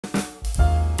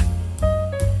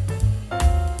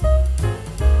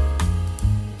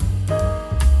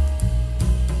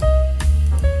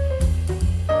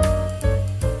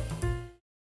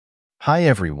Hi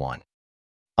everyone.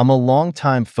 I'm a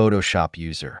longtime Photoshop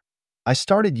user. I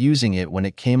started using it when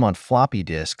it came on floppy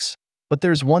disks, but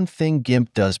there's one thing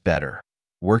GIMP does better: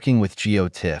 working with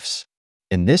GeoTIFFs.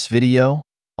 In this video,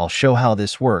 I'll show how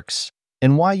this works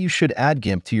and why you should add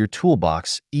GIMP to your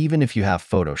toolbox even if you have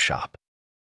Photoshop.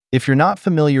 If you're not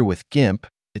familiar with GIMP,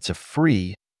 it's a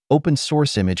free,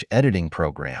 open-source image editing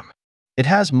program. It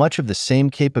has much of the same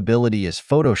capability as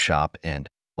Photoshop and,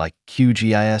 like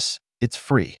QGIS, it's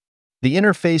free. The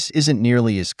interface isn't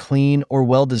nearly as clean or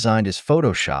well-designed as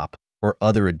Photoshop or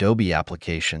other Adobe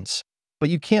applications, but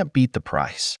you can't beat the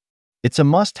price. It's a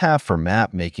must-have for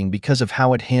map making because of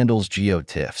how it handles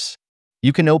GeoTIFFs.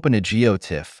 You can open a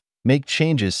GeoTIFF, make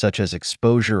changes such as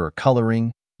exposure or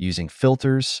coloring, using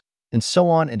filters, and so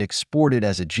on, and export it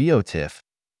as a GeoTIFF,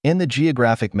 and the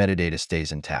geographic metadata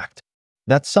stays intact.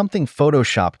 That's something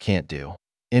Photoshop can't do,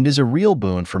 and is a real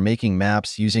boon for making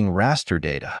maps using raster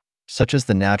data, such as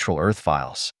the natural earth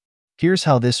files. Here's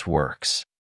how this works.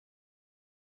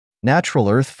 Natural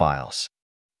earth files.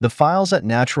 The files at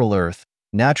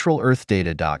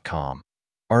naturalerthdata.com,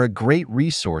 are a great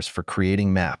resource for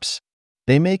creating maps.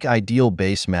 They make ideal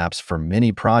base maps for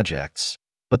many projects,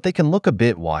 but they can look a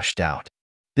bit washed out.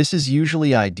 This is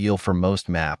usually ideal for most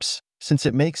maps, since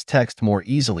it makes text more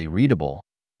easily readable,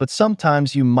 but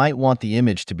sometimes you might want the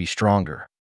image to be stronger.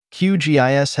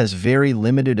 QGIS has very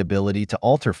limited ability to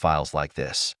alter files like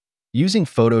this. Using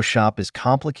Photoshop is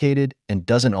complicated and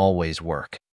doesn't always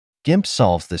work. GIMP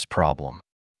solves this problem.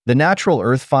 The natural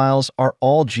earth files are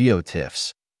all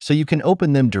GeoTIFFs, so you can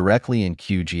open them directly in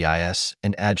QGIS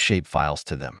and add shape files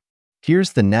to them.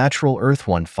 Here's the natural earth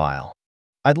one file.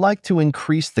 I'd like to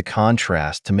increase the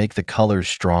contrast to make the colors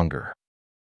stronger.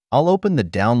 I'll open the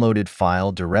downloaded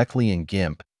file directly in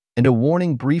GIMP, and a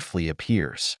warning briefly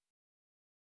appears.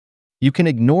 You can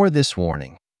ignore this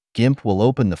warning. GIMP will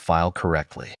open the file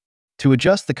correctly. To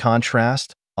adjust the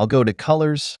contrast, I'll go to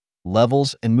Colors,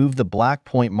 Levels, and move the black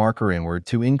point marker inward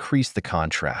to increase the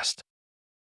contrast.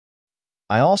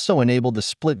 I also enabled the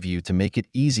split view to make it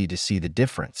easy to see the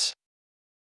difference.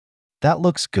 That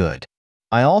looks good.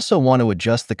 I also want to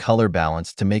adjust the color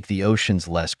balance to make the oceans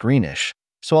less greenish,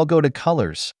 so I'll go to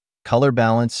Colors, Color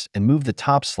Balance, and move the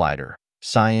top slider,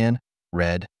 cyan,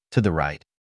 red, to the right.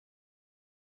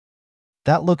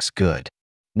 That looks good.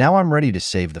 Now I'm ready to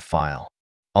save the file.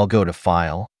 I'll go to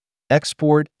File,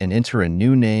 Export, and enter a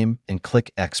new name and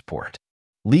click Export.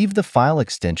 Leave the file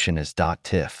extension as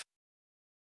 .tiff.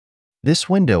 This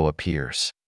window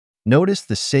appears. Notice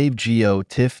the Save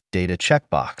GeoTIFF Data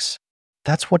checkbox.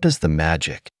 That's what does the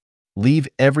magic. Leave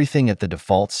everything at the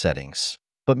default settings,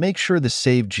 but make sure the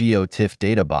Save GeoTIFF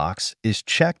Data box is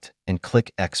checked and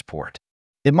click Export.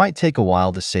 It might take a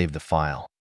while to save the file.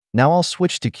 Now I'll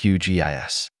switch to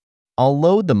QGIS. I'll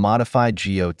load the modified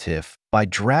GeoTIFF by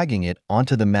dragging it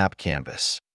onto the map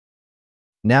canvas.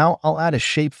 Now I'll add a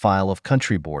shapefile of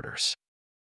country borders.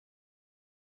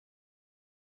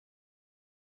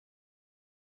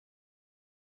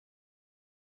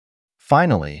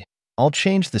 Finally, I'll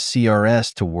change the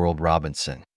CRS to World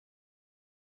Robinson.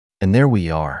 And there we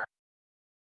are.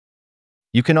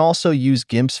 You can also use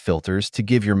GIMP's filters to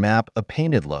give your map a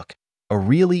painted look, a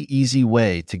really easy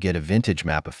way to get a vintage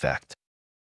map effect.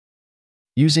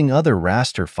 Using other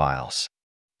raster files,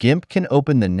 GIMP can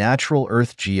open the natural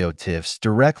earth GeoTIFFs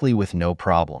directly with no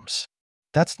problems.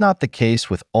 That's not the case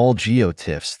with all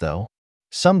GeoTIFFs, though.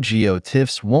 Some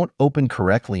GeoTIFFs won't open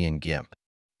correctly in GIMP.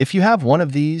 If you have one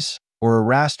of these, or a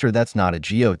raster that's not a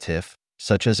GeoTIFF,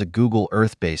 such as a Google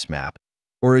Earth base map,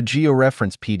 or a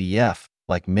georeference PDF,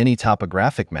 like many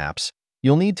topographic maps,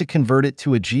 you'll need to convert it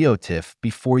to a GeoTIFF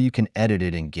before you can edit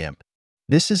it in GIMP.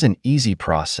 This is an easy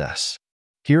process.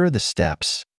 Here are the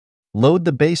steps. Load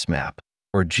the base map,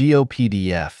 or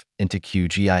GeoPDF, into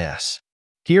QGIS.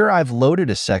 Here I've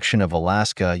loaded a section of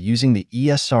Alaska using the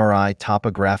ESRI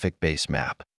topographic base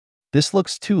map. This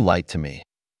looks too light to me,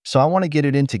 so I want to get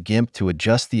it into GIMP to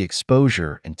adjust the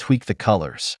exposure and tweak the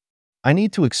colors. I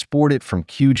need to export it from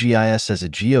QGIS as a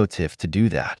GeoTIFF to do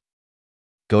that.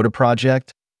 Go to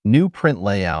Project, New Print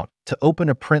Layout to open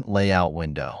a print layout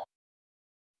window.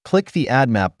 Click the Add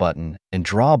Map button and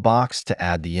draw a box to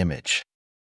add the image.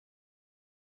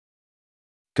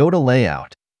 Go to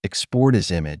Layout, Export as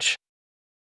Image.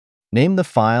 Name the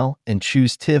file and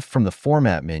choose TIFF from the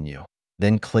Format menu,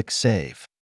 then click Save.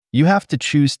 You have to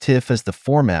choose TIFF as the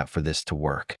format for this to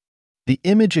work. The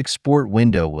image export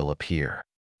window will appear.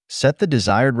 Set the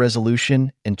desired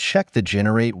resolution and check the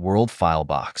Generate World File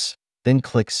box, then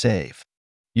click Save.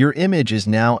 Your image is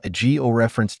now a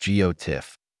georeferenced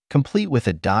GeoTIFF, complete with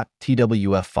a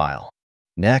 .twf file.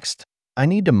 Next, I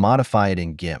need to modify it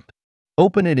in GIMP.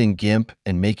 Open it in GIMP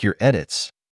and make your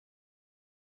edits.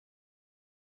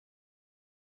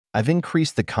 I've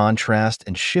increased the contrast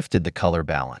and shifted the color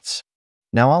balance.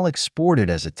 Now I'll export it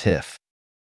as a TIFF.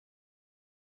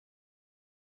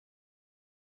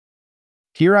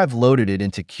 Here I've loaded it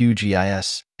into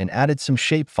QGIS and added some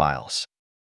shapefiles.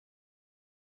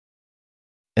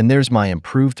 And there's my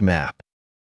improved map.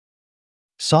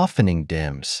 Softening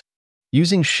DEMs.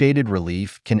 Using shaded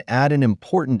relief can add an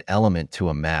important element to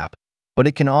a map, but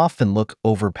it can often look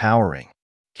overpowering.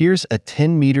 Here's a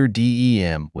 10-meter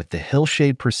DEM with the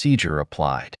hillshade procedure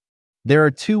applied. There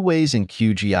are two ways in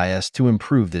QGIS to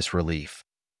improve this relief: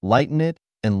 lighten it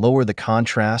and lower the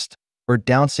contrast, or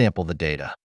downsample the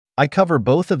data. I cover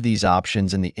both of these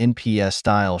options in the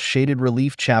NPS-style shaded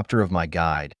relief chapter of my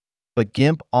guide, but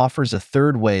GIMP offers a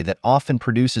third way that often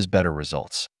produces better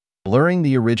results: blurring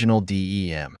the original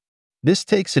DEM. This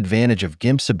takes advantage of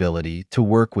GIMP's ability to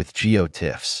work with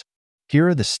GeoTIFFs. Here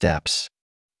are the steps.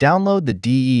 Download the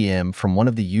DEM from one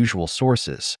of the usual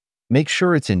sources. Make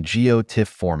sure it's in GeoTIFF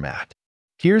format.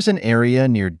 Here's an area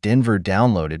near Denver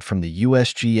downloaded from the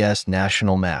USGS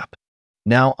national map.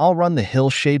 Now I'll run the hill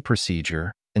shade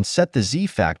procedure and set the Z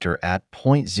factor at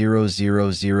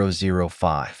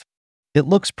 0.00005. It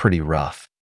looks pretty rough.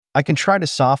 I can try to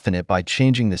soften it by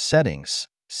changing the settings.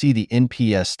 See the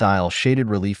NPS-style shaded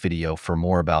relief video for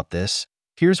more about this.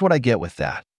 Here's what I get with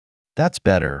that. That's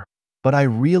better, but I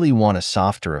really want a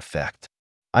softer effect.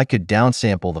 I could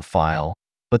downsample the file,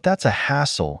 but that's a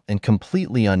hassle and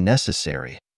completely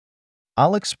unnecessary.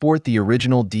 I'll export the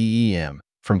original DEM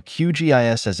from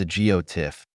QGIS as a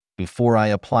GeoTIFF before I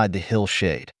applied the hill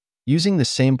shade. Using the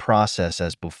same process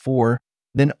as before,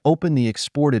 then open the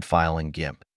exported file in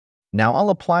GIMP. Now I'll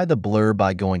apply the blur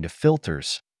by going to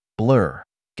Filters, Blur,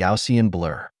 Gaussian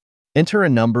Blur. Enter a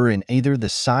number in either the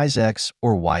size X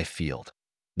or Y field.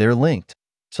 They're linked,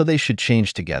 so they should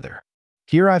change together.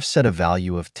 Here I've set a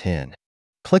value of 10.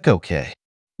 Click OK.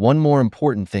 One more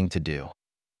important thing to do.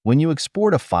 When you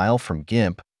export a file from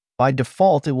GIMP, by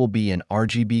default it will be in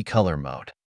RGB color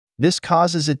mode. This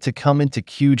causes it to come into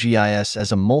QGIS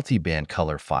as a multiband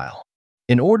color file.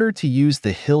 In order to use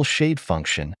the hill shade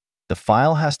function, the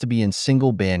file has to be in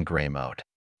single band gray mode.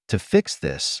 To fix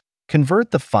this,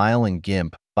 convert the file in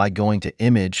GIMP by going to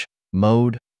Image,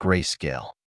 Mode,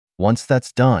 Grayscale. Once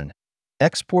that's done,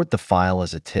 export the file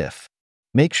as a TIFF.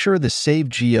 Make sure the Save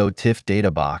GeoTIFF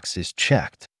data box is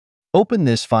checked. Open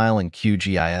this file in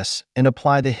QGIS and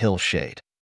apply the hill shade.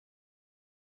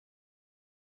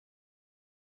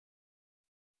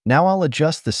 Now I'll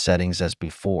adjust the settings as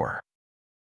before.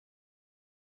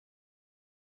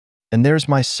 And there's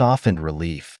my softened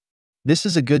relief. This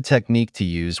is a good technique to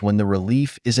use when the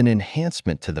relief is an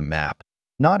enhancement to the map,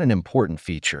 not an important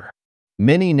feature.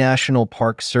 Many National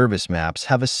Park Service maps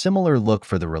have a similar look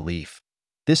for the relief.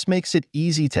 This makes it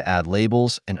easy to add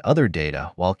labels and other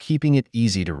data while keeping it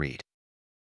easy to read.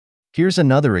 Here's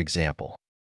another example.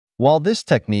 While this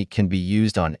technique can be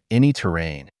used on any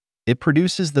terrain, it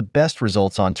produces the best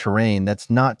results on terrain that's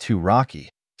not too rocky,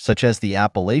 such as the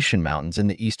Appalachian Mountains in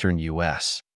the eastern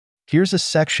US. Here's a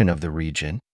section of the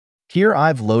region. Here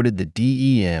I've loaded the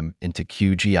DEM into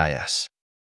QGIS.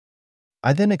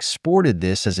 I then exported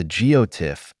this as a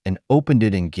GeoTIFF and opened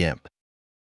it in GIMP.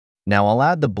 Now I'll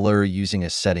add the blur using a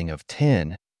setting of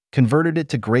 10, converted it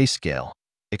to grayscale,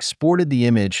 exported the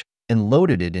image, and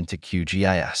loaded it into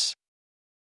QGIS.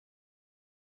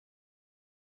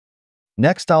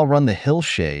 Next, I'll run the hill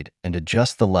shade and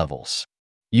adjust the levels.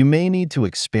 You may need to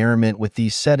experiment with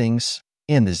these settings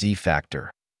and the Z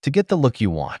factor to get the look you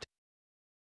want.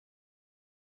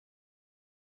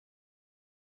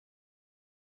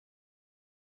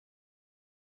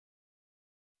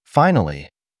 Finally,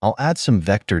 I'll add some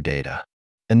vector data.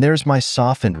 And there's my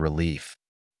softened relief.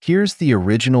 Here's the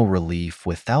original relief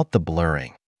without the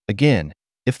blurring. Again,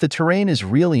 if the terrain is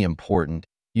really important,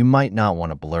 you might not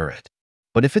want to blur it.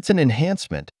 But if it's an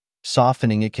enhancement,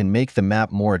 softening it can make the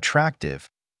map more attractive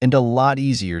and a lot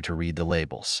easier to read the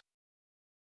labels.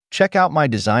 Check out my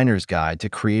designer's guide to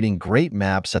creating great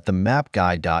maps at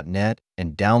themapguide.net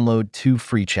and download 2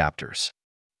 free chapters.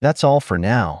 That's all for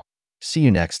now. See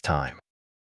you next time.